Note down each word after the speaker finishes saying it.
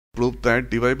prove that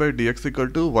dy by dx equal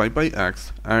to y by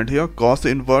x, and here cos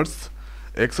inverse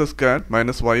x square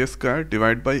minus y square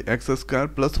divided by x square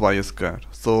plus y square.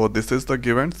 So this is the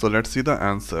given. So let's see the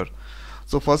answer.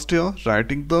 So first here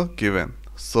writing the given.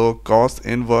 So cos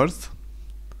inverse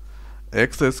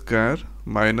x square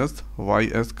minus y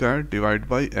square divided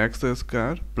by x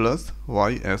square plus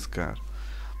y square.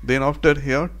 Then after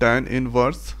here tan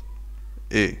inverse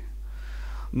a.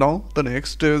 Now the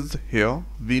next is here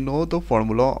we know the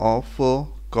formula of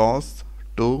cos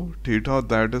 2 theta,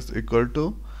 that is equal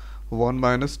to 1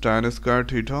 minus tan square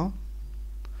theta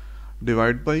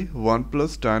divided by 1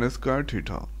 plus tan square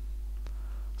theta.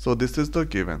 So this is the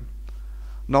given.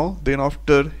 Now then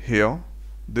after here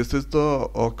this is the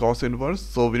cos inverse,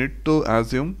 so we need to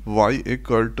assume y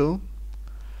equal to,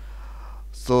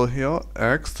 so here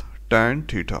x tan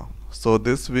theta. So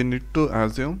this we need to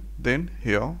assume. Then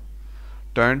here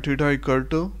tan theta equal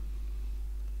to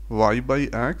y by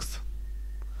x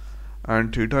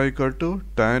and theta equal to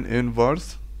tan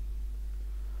inverse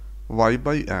y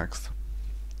by x.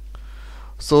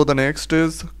 So the next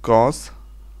is cos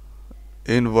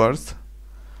inverse,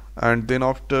 and then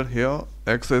after here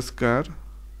x square,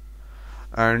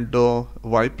 and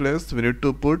y place we need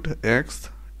to put x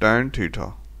tan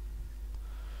theta.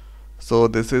 So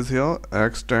this is here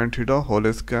x tan theta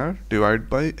whole square divided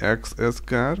by x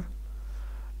square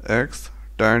x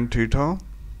tan theta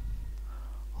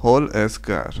whole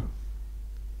square.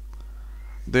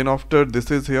 Then after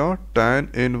this is here tan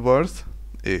inverse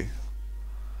a.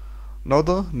 Now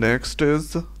the next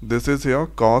is this is here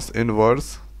cos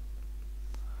inverse.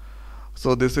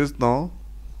 So this is now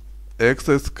x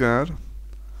square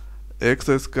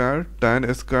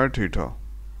tan square theta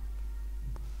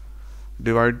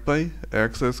divided by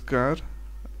x square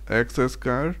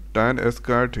tan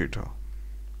square theta.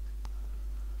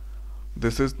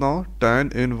 This is now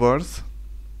tan inverse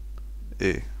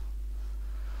a.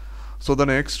 So the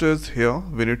next is here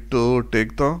we need to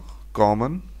take the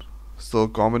common. So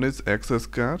common is x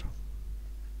square.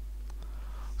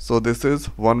 So this is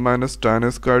 1 minus tan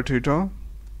square theta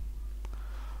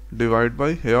divided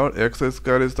by here x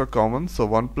square is the common, so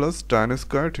 1 plus tan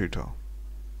square theta,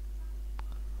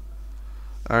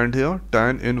 and here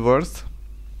tan inverse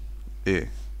a.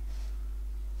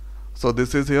 So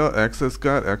this is here x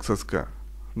square.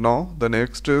 Now the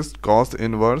next is cos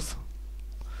inverse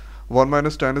 1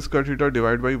 minus tan square theta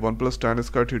divided by 1 plus tan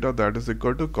square theta, that is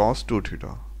equal to cos 2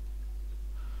 theta.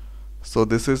 So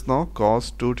this is now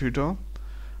cos 2 theta,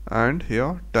 and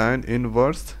here tan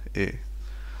inverse a.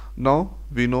 Now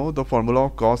we know the formula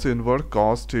of cos inverse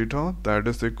cos theta, that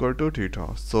is equal to theta.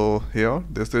 So here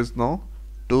this is now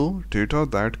 2 theta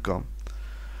that come,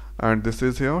 and this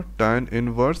is here tan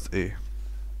inverse a.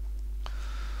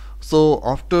 So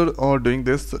after doing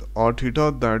this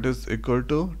theta, that is equal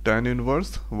to tan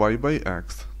inverse y by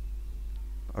x.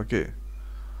 Okay,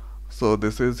 so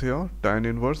this is here tan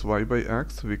inverse y by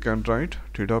x. We can write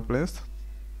theta place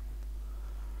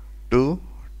 2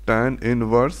 tan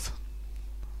inverse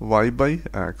y by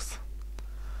x,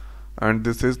 and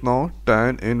this is now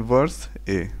tan inverse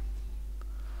a.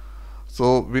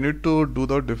 So we need to do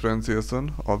the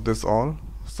differentiation of this all.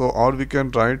 So or we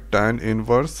can write tan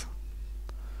inverse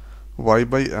y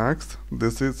by x.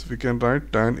 This is we can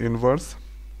write tan inverse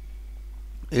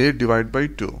a divided by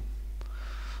 2.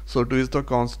 So 2 is the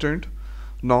constant.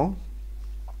 Now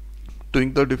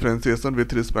doing the differentiation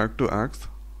with respect to x.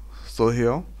 So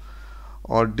here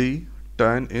or d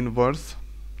tan inverse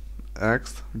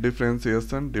x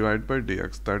differentiation divided by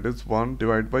dx, that is 1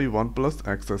 divided by 1 plus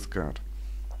x square,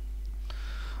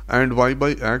 and y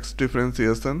by x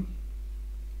differentiation.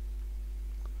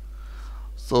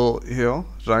 So here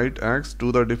write x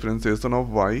to the differentiation of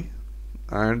y,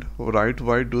 and write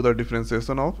y to the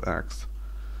differentiation of x.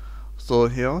 So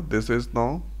here this is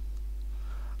now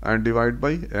and divide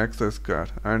by x square,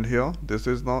 and here this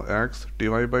is now x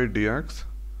divided by dx,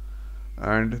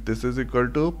 and this is equal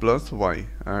to plus y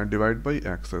and divide by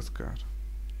x square.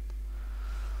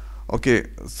 Okay,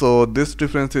 so this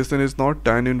differentiation is not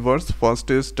tan inverse.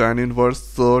 First is tan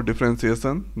inverse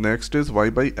differentiation, next is y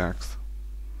by x.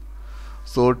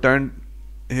 So tan,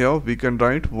 here we can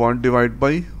write 1 divided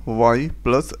by y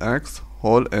plus x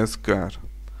whole square.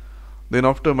 Then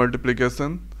after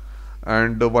multiplication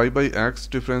and y by x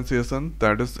differentiation,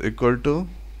 that is equal to,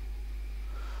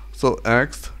 so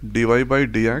x dy by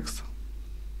dx,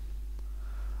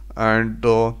 and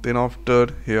then after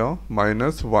here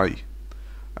minus y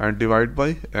and divide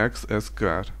by x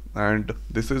square, and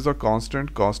this is a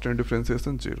constant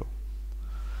differentiation 0.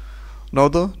 Now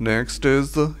the next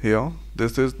is here,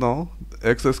 this is now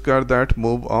x square that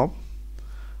move up,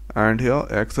 and here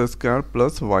x square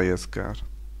plus y square,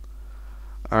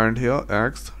 and here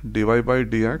x dy by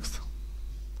dx,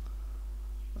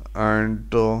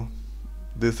 and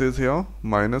this is here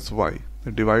minus y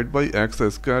divided by x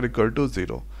square equal to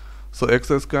 0. So x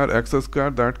square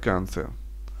that cancel,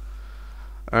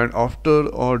 and after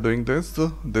doing this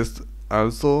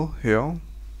also here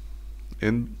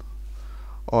in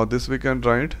this we can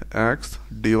write x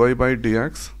dy by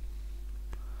dx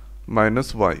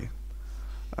minus y,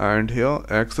 and here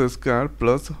x square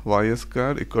plus y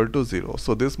square equal to 0.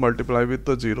 So this multiply with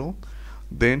the 0,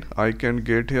 then I can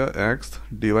get here x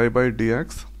dy by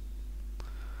dx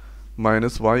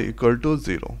minus y equal to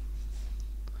 0.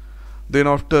 Then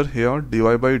after here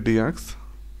dy by dx,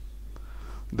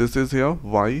 this is here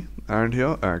y and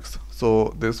here x.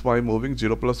 So this y moving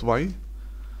 0 plus y,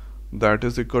 that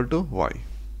is equal to y.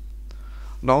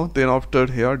 Now then after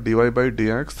here dy by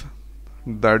dx,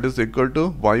 that is equal to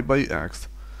y by x.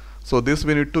 So this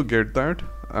we need to get that,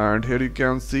 and here you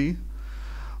can see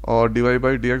dy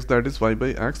by dx, that is y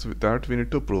by x, that we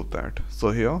need to prove that.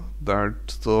 So here that,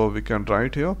 so we can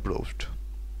write here proved.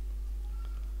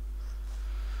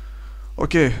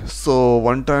 Okay, so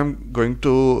one time going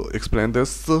to explain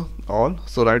this all.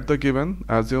 So write the given,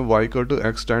 assume y equal to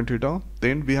x tan theta,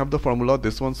 then we have the formula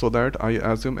this one, so that I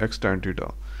assume x tan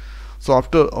theta. So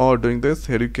after doing this,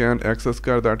 here you can x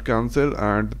square that cancel,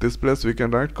 and this place we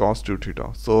can write cos 2 theta.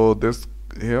 So this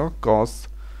here cos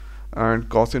and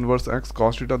cos inverse x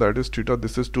cos theta, that is theta,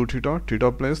 this is 2 theta,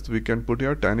 theta place we can put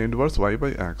here tan inverse y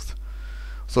by x.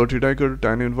 So theta equal to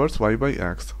tan inverse y by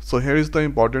x. So here is the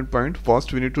important point.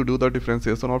 First we need to do the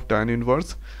differentiation of tan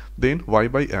inverse, then y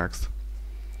by x.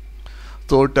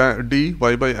 So dy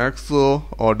by x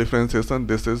or differentiation,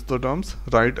 this is the terms.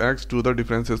 Write x, do the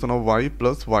differentiation of y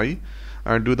plus y,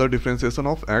 and do the differentiation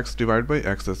of x divided by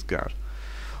x square.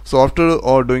 So after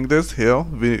doing this, here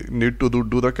we need to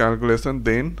do the calculation.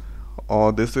 Then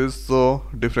this is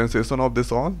differentiation of this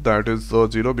all, that is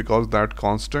 0 because that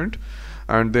constant,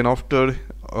 and then after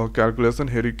calculation,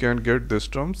 here you can get this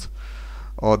terms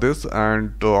or this,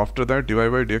 and after that dy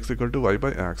by dx equal to y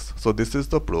by x. So this is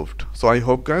the proved. So I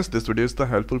hope guys this video is the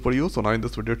helpful for you. So now in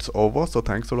this video it's over. So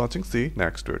thanks for watching. See you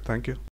next video. Thank you.